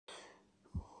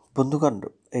বন্ধুগণ,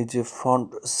 এই যে ফন্ট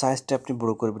সাইজটা আপনি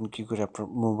বড় করবেন কি করে? আপনার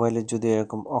মোবাইলে যদি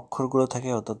এরকম অক্ষরগুলো থাকে,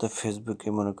 অর্থাৎ ফেসবুকে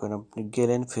মনে করেন আপনি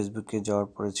গেলেন, ফেসবুকে যাওয়ার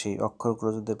পরে সেই অক্ষরগুলো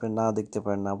যদি আপনি না দেখতে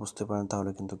পারেন, না বুঝতে পারেন,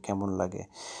 তাহলে কিন্তু কেমন লাগে?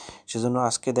 সেজন্য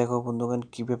আজকে দেখো বন্ধুগণ,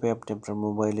 কিভাবে আপনি আপনার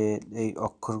মোবাইলে এই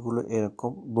অক্ষরগুলো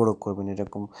এরকম বড় করবেন।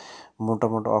 এরকম মোটা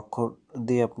মোটা অক্ষর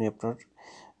দিয়ে আপনি আপনার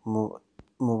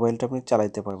মোবাইলটা আপনি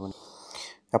চালাইতে পারবেন।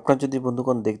 আপনার যদি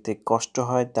বন্ধুগণ দেখতে কষ্ট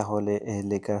হয়, তাহলে এই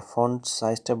লেখার ফন্ট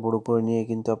সাইজটা বড় করে নিয়ে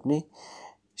কিন্তু আপনি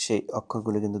সেই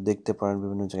অক্ষরগুলো কিন্তু দেখতে পারেন,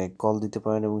 বিভিন্ন জায়গায় কল দিতে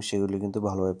পারেন এবং সেগুলো কিন্তু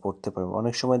ভালোভাবে পড়তে পারেন।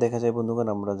 অনেক সময় দেখা যায় বন্ধুগণ,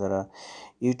 আমরা যারা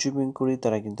ইউটিউবিং করি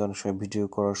তারা কিন্তু অনেক সময় ভিডিও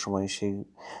করার সময় সেই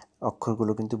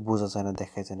অক্ষরগুলো কিন্তু বোঝা যায় না,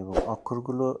 দেখা যায় না, এবং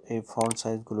অক্ষরগুলো এই ফন্ট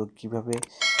সাইজগুলো কীভাবে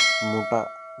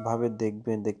মোটাভাবে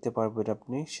দেখতে পারবেন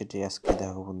আপনি, সেটি আজকে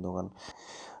দেখো বন্ধুগণ।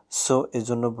 সো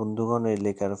এজন্য বন্ধুগণ, এই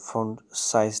লেখার ফন্ট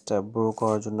সাইজটা বড়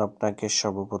করার জন্য আপনাকে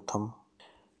সর্বপ্রথম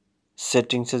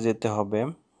সেটিংসে যেতে হবে।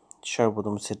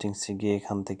 সর্বপ্রথম সেটিংসে গিয়ে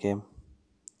এখান থেকে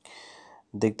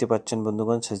দেখতে পাচ্ছেন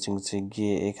বন্ধুগণ, সেটিংসে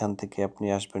গিয়ে এখান থেকে আপনি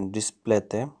আসবেন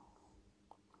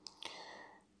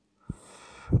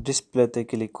ডিসপ্লেতে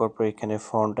ক্লিক করার পর এখানে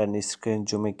ফন্ট অ্যান্ড স্ক্রিন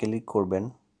জুমে ক্লিক করবেন।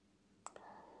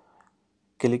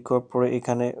 ক্লিক করার পরে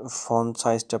এখানে ফন্ট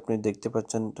সাইজটা আপনি দেখতে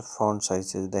পাচ্ছেন। ফন্ট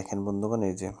সাইজে দেখেন বন্ধুগণ,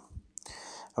 এই যে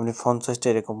আপনি ফন্ট সাইজটা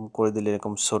এরকম করে দিলে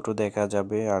এরকম ছোট দেখা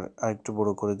যাবে, আর আরেকটু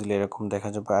বড় করে দিলে এরকম দেখা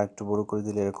যাবে, আরেকটু বড় করে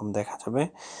দিলে এরকম দেখা যাবে,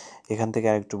 এখান থেকে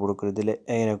আরেকটু বড় করে দিলে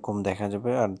এরকম দেখা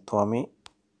যাবে। আর তো আমি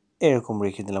এরকম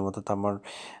রেখে দিলাম, অর্থাৎ আমার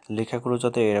লেখাগুলো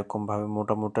যাতে এরকমভাবে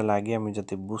মোটা মোটা লাগে, আমি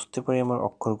যাতে বুঝতে পারি, আমার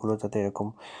অক্ষরগুলো যাতে এরকম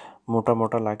মোটা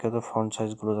মোটা লাগে, তো ফন্ট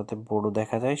সাইজগুলো যাতে বড়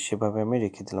দেখা যায় সেভাবে আমি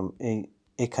রেখে দিলাম।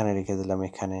 এখানে রেখে দিলাম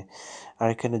এখানে। আর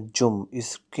এখানে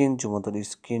স্ক্রিন জুম, অর্থাৎ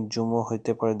স্ক্রিন জুমও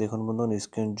হইতে পারে। দেখুন বন্ধুগণ,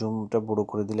 স্ক্রিন জুমটা বড়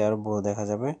করে দিলে আরও বড় দেখা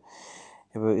যাবে,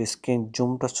 এবার স্ক্রিন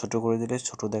জুমটা ছোট করে দিলে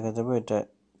ছোট দেখা যাবে।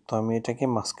 তো আমি এটাকে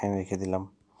মাঝখানে রেখে দিলাম।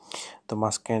 তো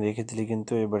মাঝখানে রেখে দিলে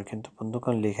কিন্তু এবার কিন্তু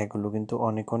বন্ধুগণ লেখাগুলো কিন্তু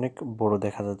অনেক অনেক বড়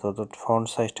দেখা যেত, অর্থাৎ ফন্ট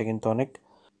সাইজটা কিন্তু অনেক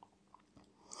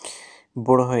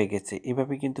বড় হয়ে গেছে।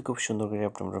 এভাবে কিন্তু খুব সুন্দর করে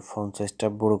আপনারা ফন্ট সাইজটা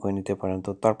বড় করে নিতে পারেন।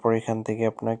 তো তারপর এখান থেকে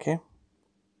আপনাকে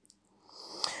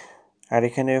আর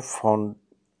এখানে ফন্ট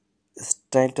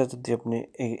স্টাইলটা যদি আপনি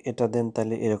এটা দেন,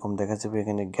 তাহলে এরকম দেখা যাবে।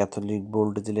 এখানে ক্যাথলিক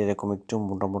বোল্ড দিলে এরকম একটু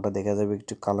মোটা মোটা দেখা যাবে,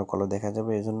 একটু কালো কালো দেখা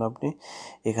যাবে। এই জন্য আপনি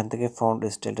এখান থেকে ফন্ট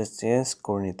স্টাইলটা চেঞ্জ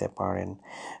করে নিতে পারেন।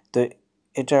 তো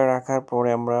এটা রাখার পরে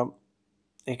আমরা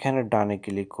এখানে ডানে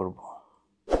ক্লিক করব।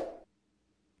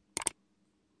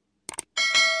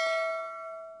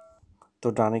 তো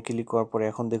ডানে ক্লিক করার পরে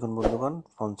এখন দেখুন বন্ধুগণ,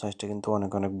 ফন্ট সাইজটা কিন্তু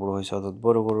অনেক অনেক বড় হয়েছে, অর্থাৎ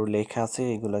বড় বড় লেখা আছে,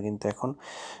 এগুলো কিন্তু এখন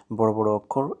বড় বড়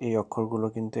অক্ষর। এই অক্ষরগুলো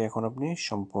কিন্তু এখন আপনি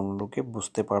সম্পূর্ণরূপে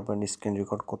বুঝতে পারবেন, স্ক্রিন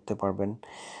রেকর্ড করতে পারবেন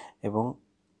এবং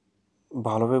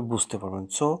ভালোভাবে বুঝতে পারবেন।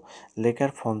 সো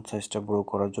লেখার ফন্ট সাইজটা বড়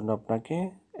করার জন্য আপনাকে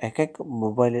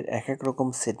মোবাইলের এক এক রকম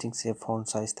সেটিংসে ফন্ট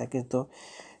সাইজ থাকে, তো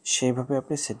সেইভাবে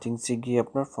আপনি সেটিংসে গিয়ে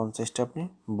আপনার ফন্ট সাইজটা আপনি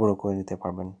বড় করে নিতে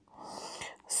পারবেন।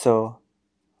 সো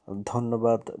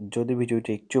ধন্যবাদ। যদি ভিডিওটি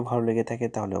একটু ভালো লেগে থাকে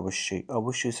তাহলে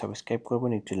অবশ্যই সাবস্ক্রাইব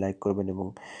করবেন, একটি লাইক করবেন এবং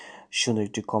সুন্দর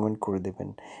একটি কমেন্ট করে দেবেন।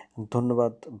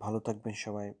 ধন্যবাদ, ভালো থাকবেন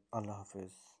সবাই। আল্লাহ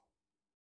হাফেজ।